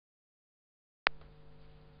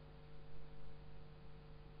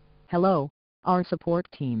Hello, our support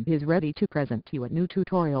team is ready to present you a new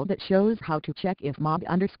tutorial that shows how to check if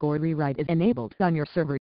mod_rewrite is enabled on your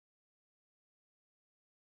server.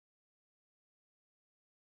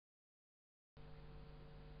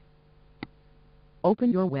 Open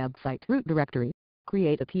your website root directory,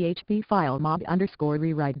 create a PHP file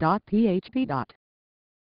mod_rewrite.php.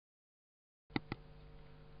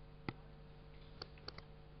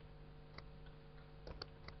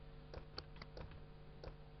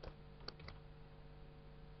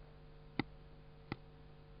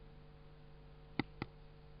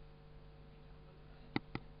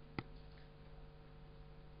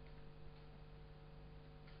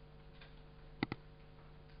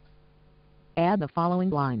 Add the following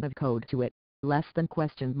line of code to it,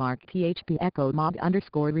 $PHP echo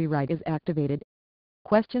mod_rewrite is activated,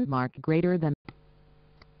 greater than.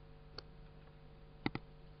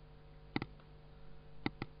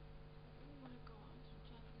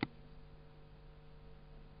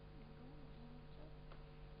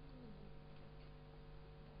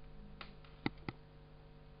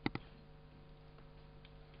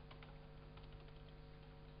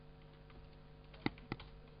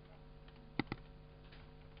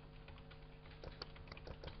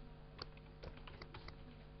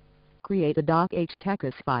 Create a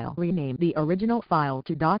 .htaccess file. Rename the original file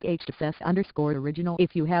to .htaccess_original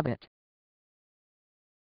if you have it.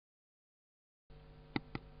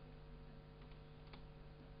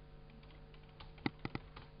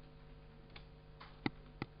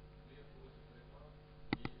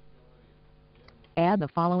 Add the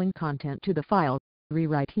following content to the file: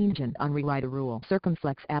 rewrite engine on rewrite a rule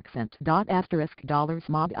circumflex accent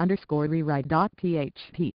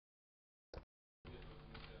 $mod_rewrite.php.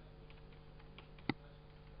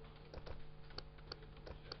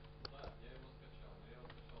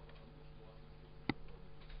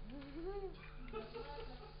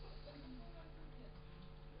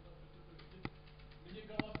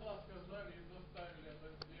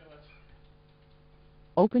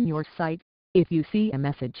 Open your site. If you see a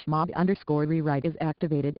message mod_rewrite is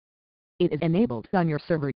activated, it is enabled on your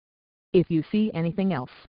server. If you see anything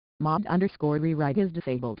else, mod_rewrite is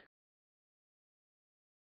disabled.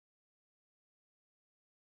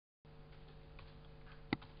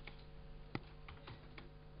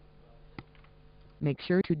 Make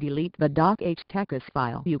sure to delete the .htaccess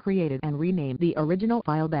file you created and rename the original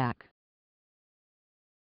file back